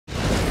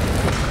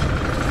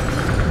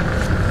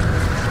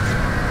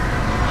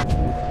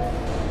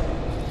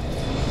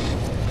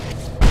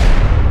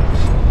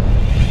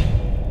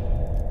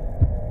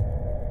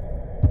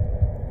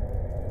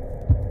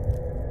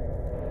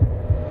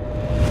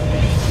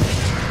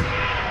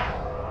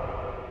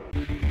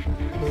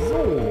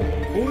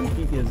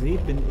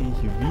dreht, bin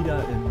ich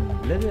wieder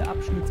im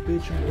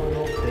Level-Abschnittsbildschirm immer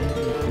noch, denn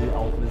ich will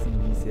auch wissen,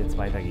 wie es jetzt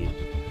weitergeht.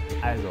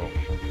 Also,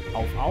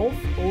 auf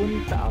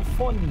und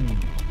davon!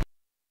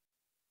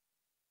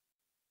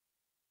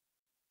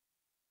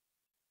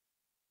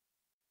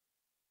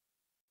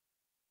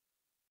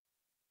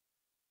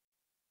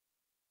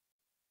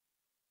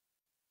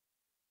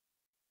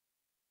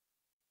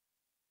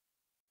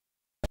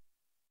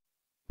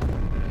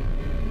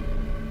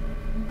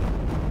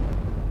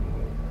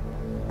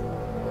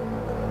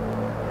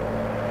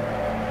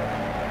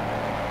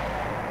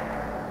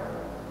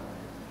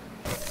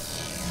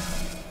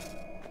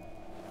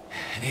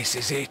 This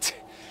is it.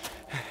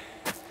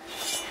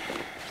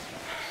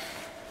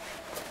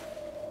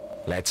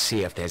 Let's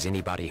see if there's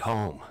anybody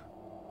home.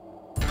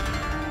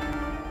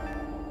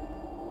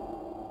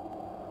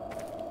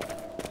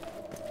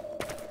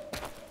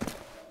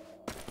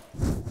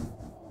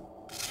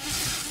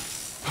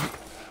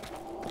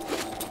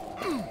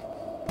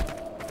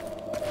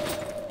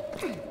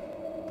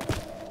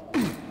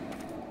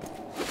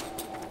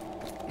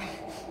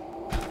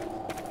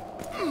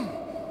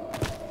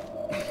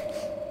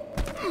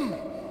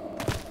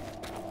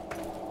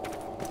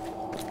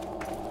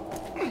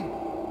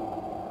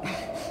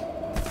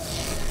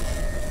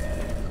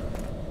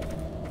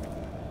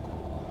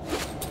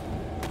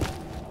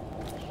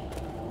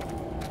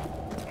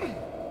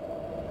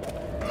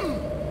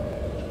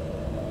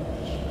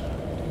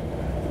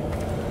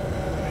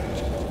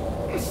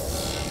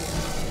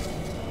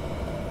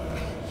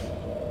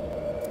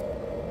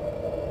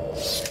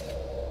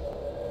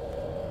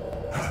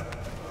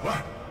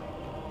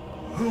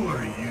 Who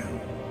are you?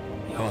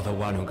 You're the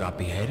one who got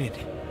beheaded.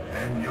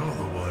 And you're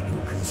the one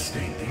who can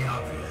state the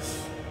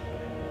obvious.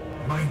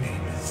 My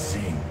name is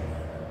Zing.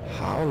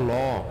 How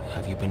long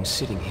have you been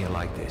sitting here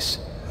like this?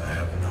 I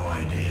have no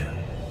idea.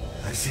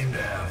 I seem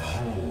to have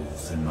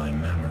holes in my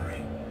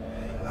memory.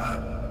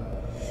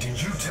 Did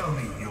you tell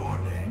me your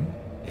name?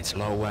 It's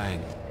Lo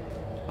Wang.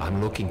 I'm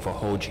looking for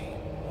Hoji.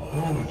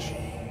 Hoji?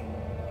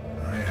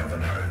 I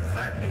haven't heard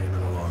that name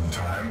in a long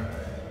time.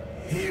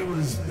 He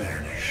was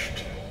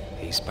banished.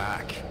 He's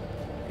back.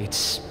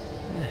 It's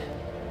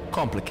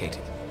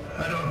complicated.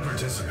 I don't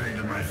participate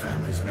in my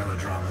family's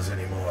melodramas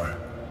anymore.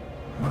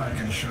 But I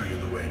can show you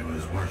the way to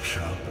his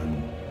workshop,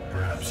 and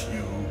perhaps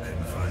you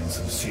can find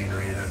some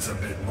scenery that's a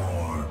bit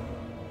more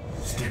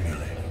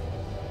stimulating.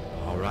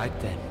 All right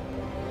then.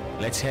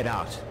 Let's head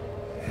out.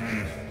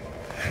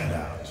 Head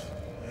out.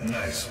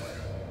 Nice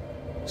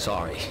one.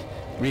 Sorry.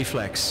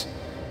 Reflex.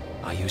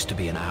 I used to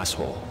be an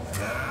asshole.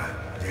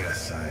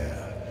 Yes, I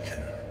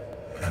can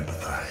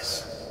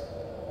empathize.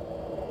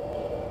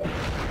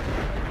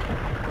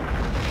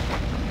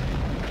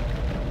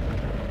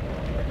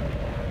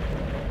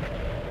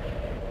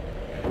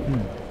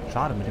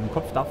 Schade, mit dem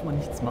Kopf darf man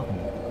nichts machen.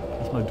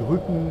 Nicht mal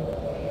drücken.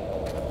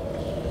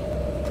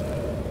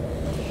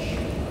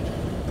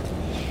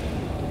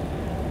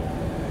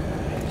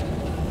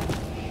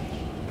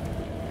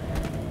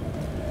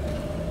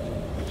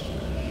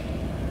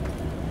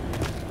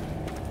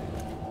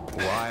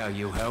 Why are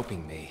you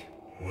helping me?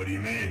 What do you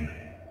mean?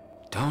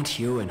 Don't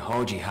you and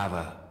Hoji have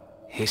a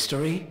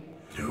history?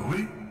 Do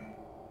we?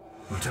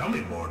 Well, tell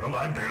me, mortal.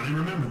 I barely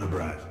remember the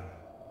brat.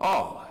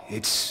 Oh,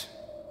 it's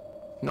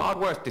not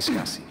worth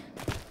discussing.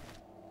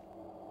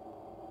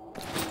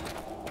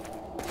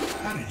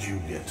 How did you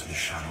get to the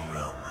Shadow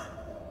Realm?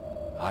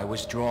 I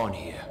was drawn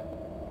here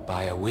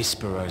by a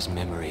Whisperer's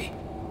memory.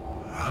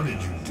 How did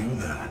you do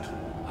that?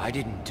 I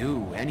didn't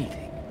do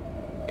anything.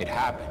 It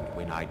happened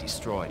when I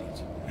destroyed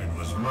it. It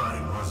was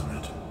mine,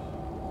 wasn't it?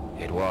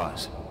 It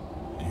was.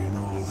 Do you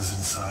know what was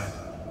inside?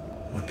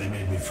 What they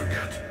made me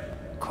forget?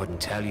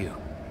 Couldn't tell you.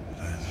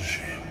 That's a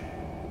shame.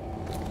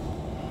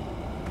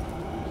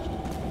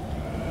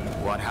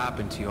 What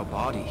happened to your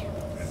body?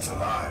 It's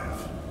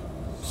alive.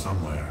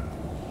 Somewhere.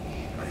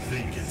 I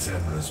think it's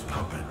Emra's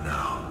puppet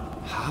now.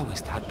 How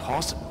is that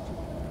possible?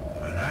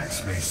 An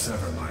axe may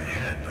sever my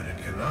head, but it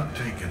cannot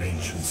take an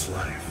ancient's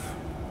life.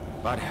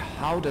 But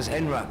how does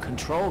Enra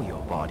control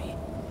your body?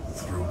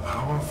 Through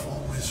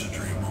powerful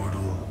wizardry,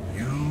 mortal,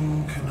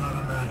 you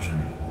cannot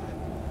imagine.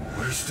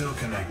 We're still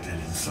connected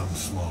in some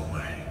small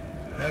way.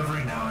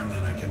 Every now and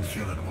then I can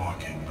feel it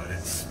walking, but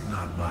it's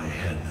not my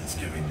head that's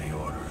giving the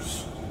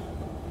orders.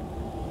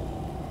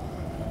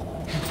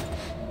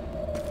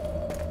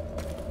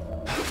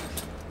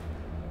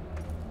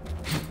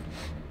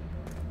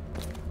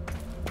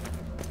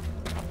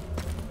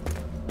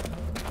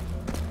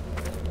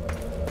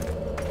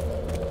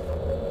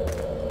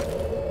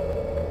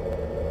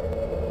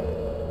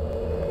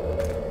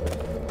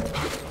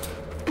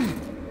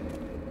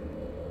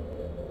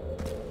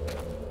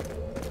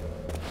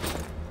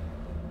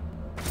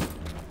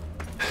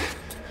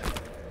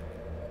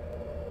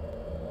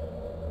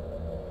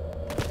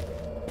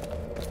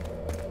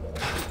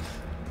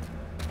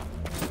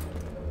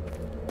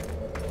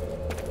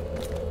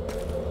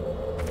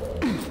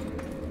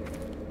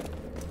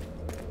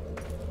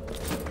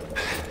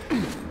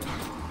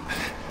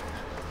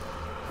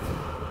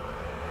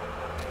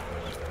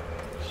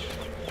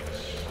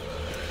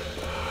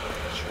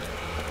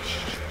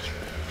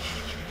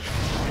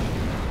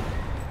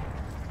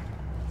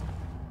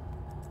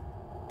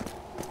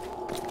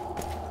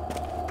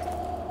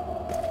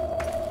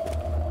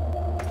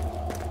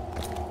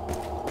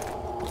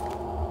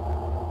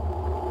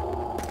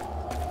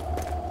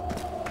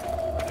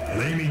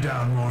 Lay me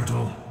down,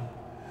 mortal.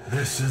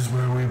 This is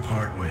where we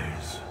part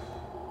ways.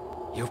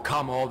 You've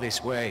come all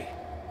this way.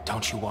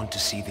 Don't you want to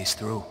see this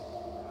through?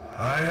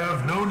 I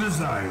have no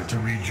desire to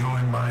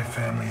rejoin my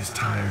family's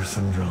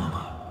tiresome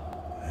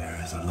drama. There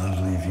is a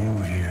lovely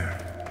view here.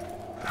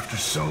 After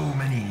so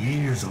many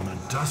years on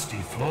a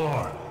dusty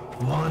floor,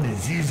 one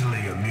is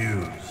easily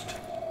amused.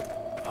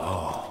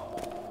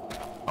 Oh.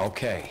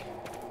 Okay.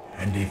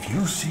 And if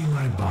you see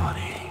my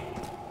body,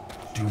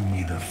 do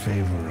me the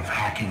favor of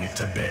hacking it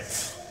to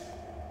bits.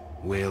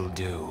 Will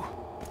do.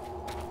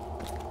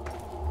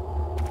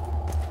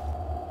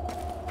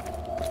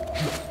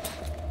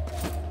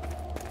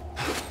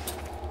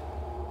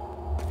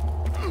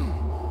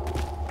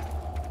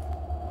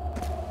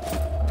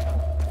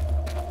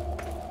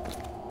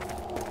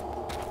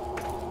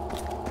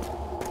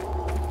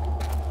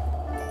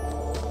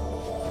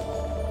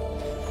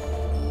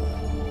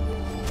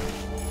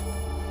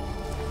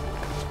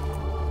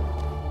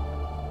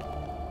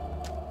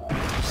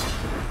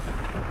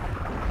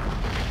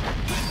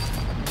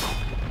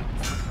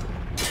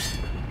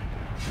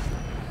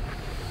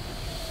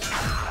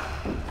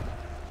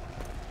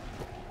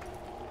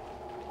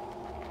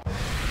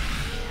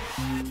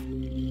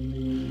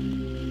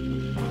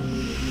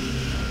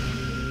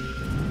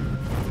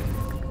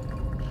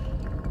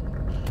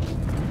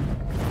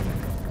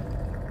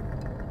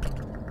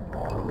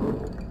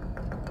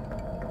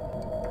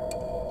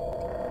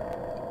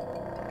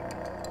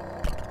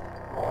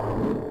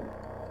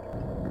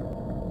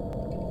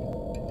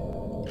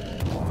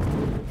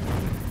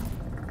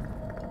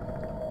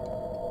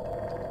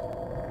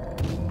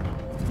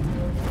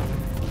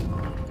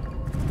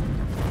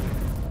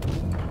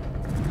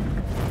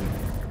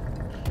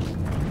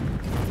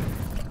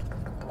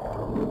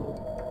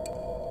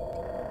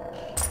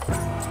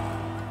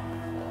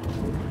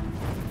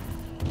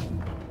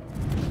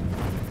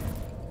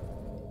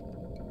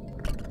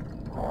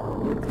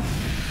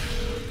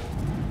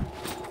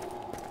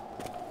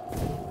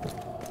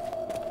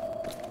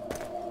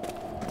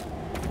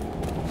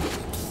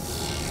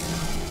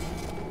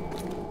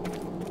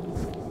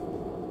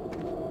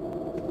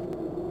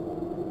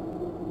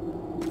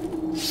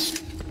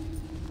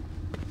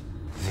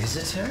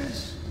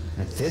 Visitors?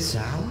 At this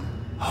hour?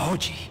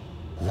 Hoji,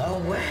 No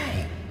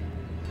way.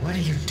 What are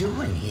you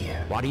doing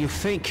here? what do you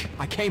think?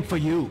 I came for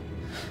you.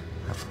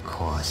 Of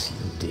course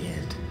you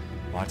did.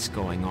 What's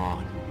going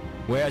on?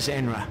 Where's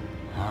Enra?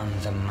 On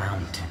the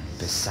mountain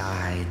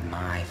beside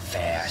my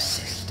fair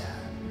sister.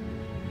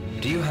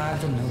 Do you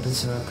have the noble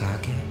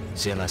Surakake?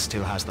 Zilla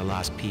still has the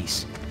last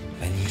piece.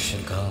 Then you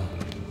should go.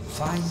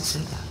 Find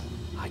Zilla.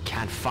 I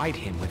can't fight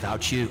him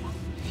without you.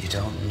 You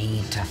don't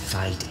need to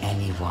fight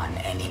anyone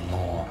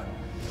anymore.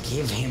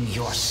 Give him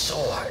your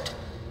sword.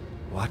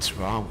 What's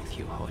wrong with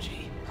you,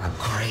 Hoji? A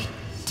great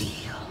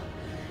deal.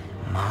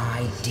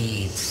 My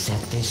deeds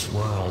set this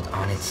world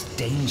on its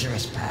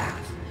dangerous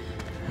path.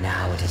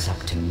 Now it is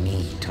up to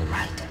me to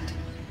right it.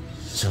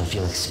 So if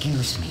you'll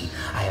excuse me,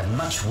 I have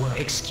much work.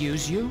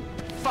 Excuse you?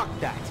 Fuck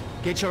that.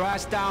 Get your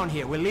ass down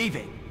here. We're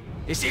leaving.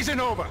 This isn't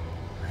over.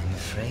 I'm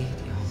afraid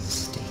you're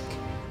mistaken.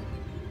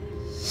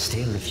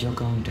 Still, if you're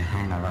going to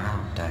hang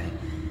around, I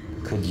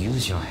could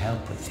use your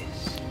help with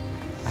this.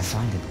 I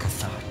find it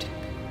cathartic.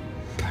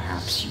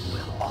 Perhaps you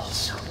will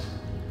also.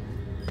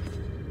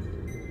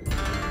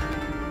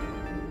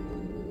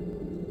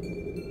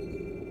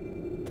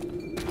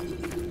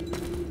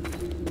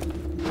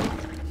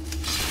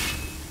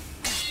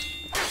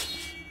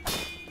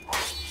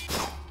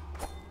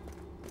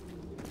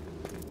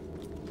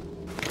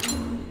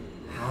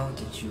 How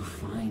did you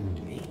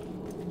find me?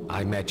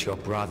 I met your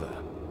brother,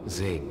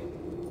 Zing.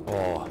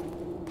 Or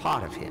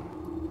part of him.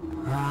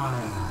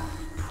 Ah,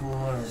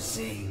 poor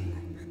Zing.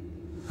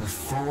 The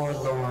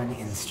forlorn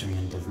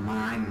instrument of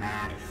my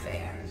mad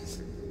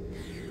affairs.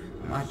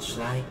 Much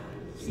like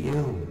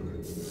you.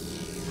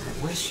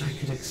 I wish I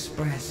could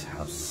express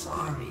how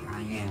sorry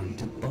I am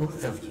to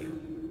both of you.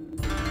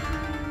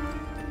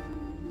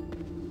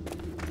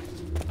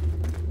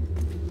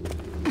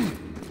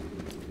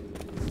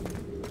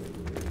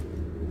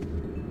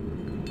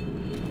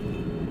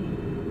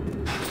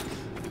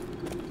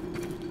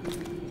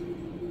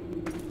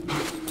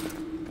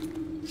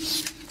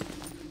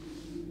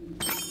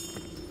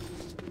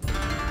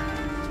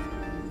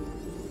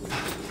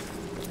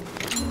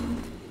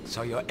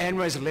 So you're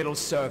Enra's little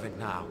servant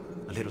now.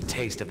 A little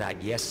taste of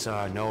that yes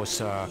sir, no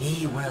sir.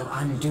 He will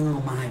undo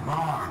my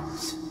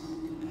wrongs.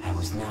 I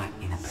was not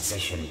in a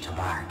position to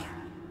bargain.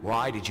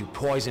 Why did you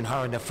poison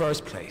her in the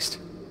first place?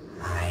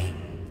 I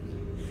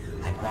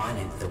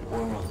wanted the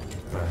world to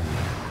burn.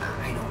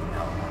 I don't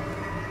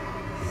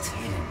know. It's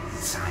hidden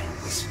inside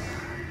a whisper.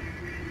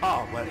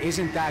 Oh, well,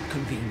 isn't that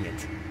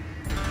convenient?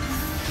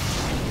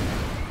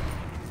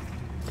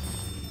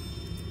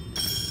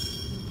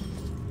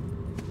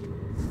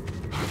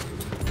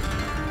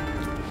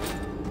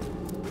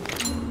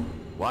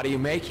 What are you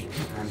making?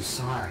 I'm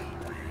sorry,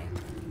 Wang,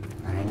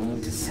 but I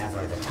need to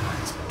sever the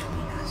ties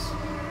between us.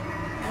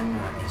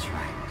 Enra is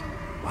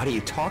right. What are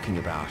you talking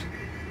about?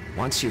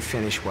 Once you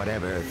finish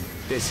whatever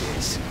this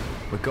is,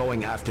 We're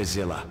going after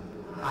Zilla.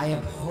 I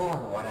abhor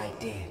what I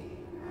did.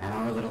 And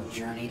our little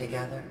journey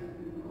together?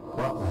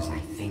 What was I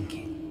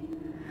thinking?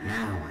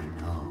 Now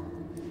I know.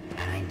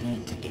 And I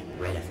need to get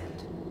rid of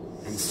it.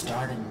 And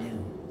start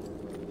anew.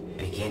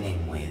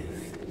 Beginning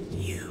with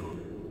you.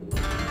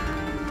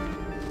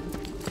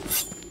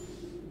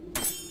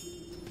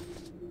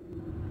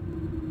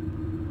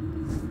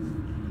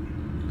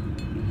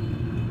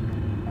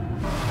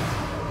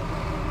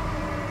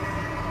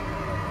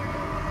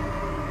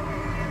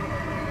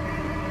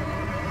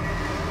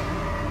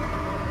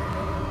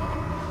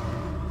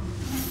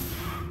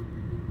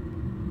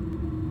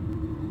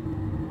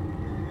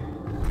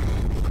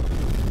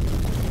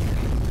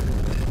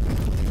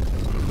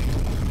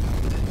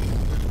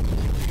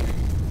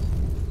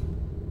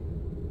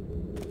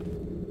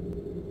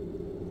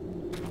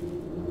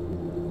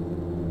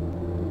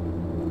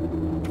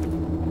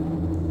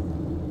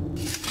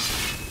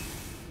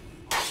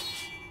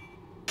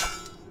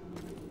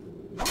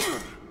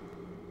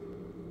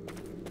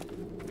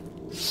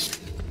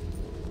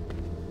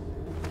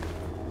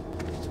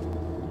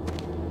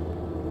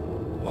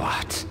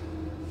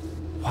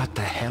 What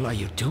the hell are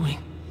you doing?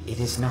 It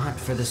is not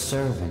for the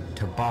servant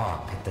to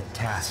balk at the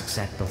task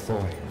set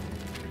before him.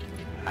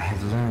 I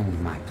have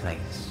learned my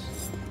place.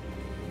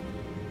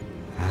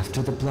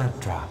 After the blood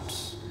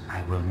drops,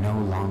 I will no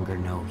longer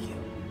know you.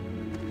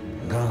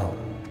 Go.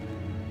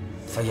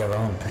 For your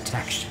own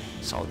protection.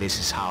 So this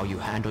is how you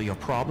handle your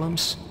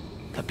problems?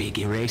 The big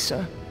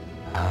eraser?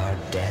 Our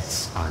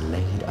debts are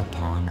laid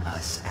upon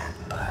us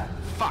at birth.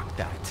 Fuck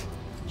that.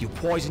 You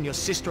poison your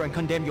sister and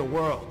condemn your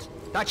world.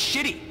 That's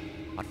shitty.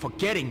 But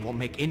forgetting won't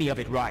make any of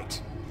it right.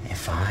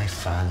 If I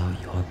follow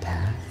your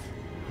path,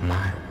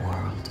 my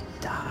world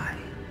die.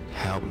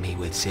 Help me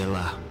with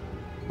Zilla.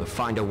 We'll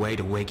find a way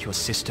to wake your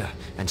sister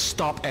and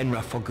stop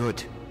Enra for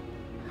good.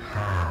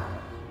 How?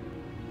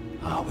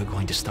 Oh, we're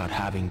going to start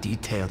having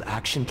detailed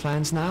action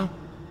plans now?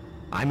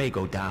 I may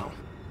go down,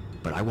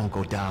 but I won't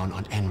go down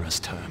on Enra's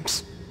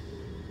terms.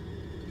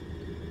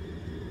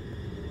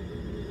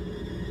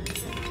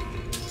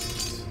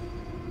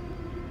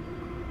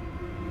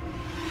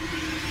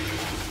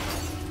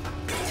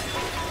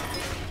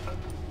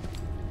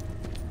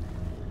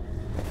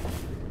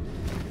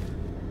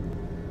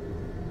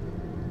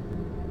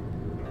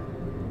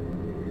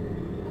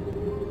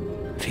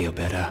 Feel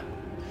better?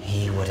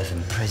 He would have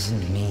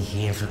imprisoned me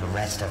here for the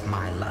rest of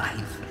my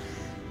life.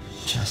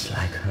 Just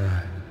like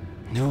her.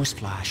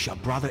 Newsflash, your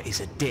brother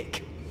is a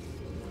dick.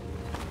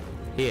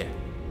 Here.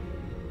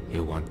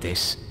 You want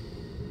this?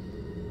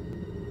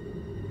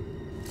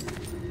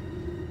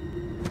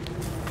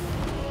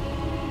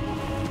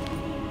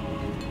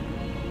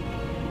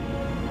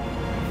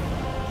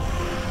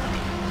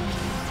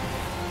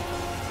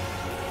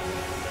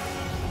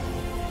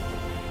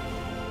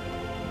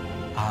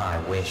 I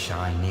wish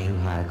I knew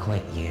how to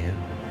quit you.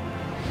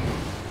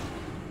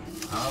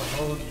 I'll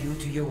hold you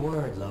to your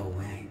word, Lo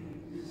Wang.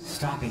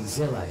 Stopping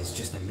Zilla is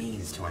just a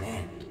means to an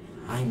end.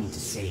 I need to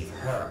save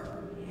her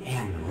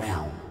and the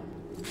realm.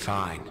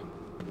 Fine,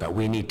 but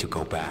we need to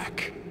go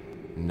back.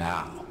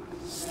 Now.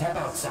 Step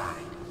outside.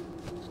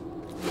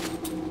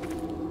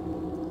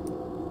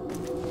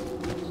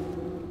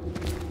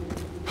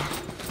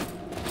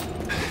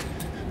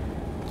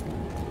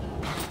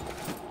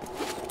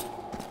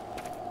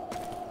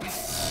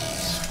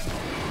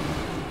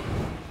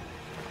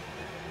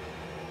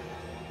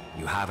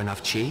 You have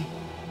enough chi?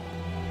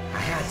 I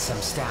had some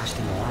stashed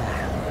in the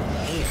lab.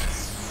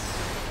 Yes.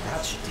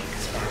 That should take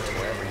us back to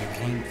wherever you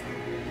came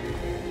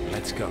from.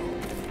 Let's go.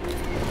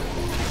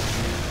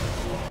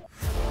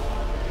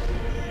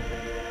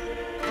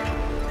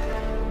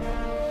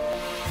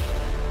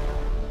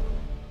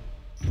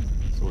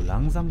 So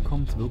langsam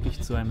kommt es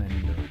wirklich zu einem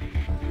Ende.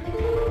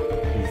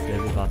 Dieses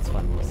Level war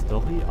zwar nur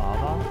Story,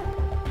 aber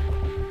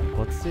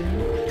trotzdem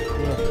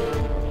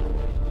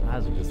cool.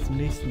 Also bis zum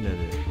nächsten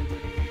Level.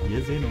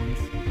 Wir sehen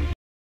uns.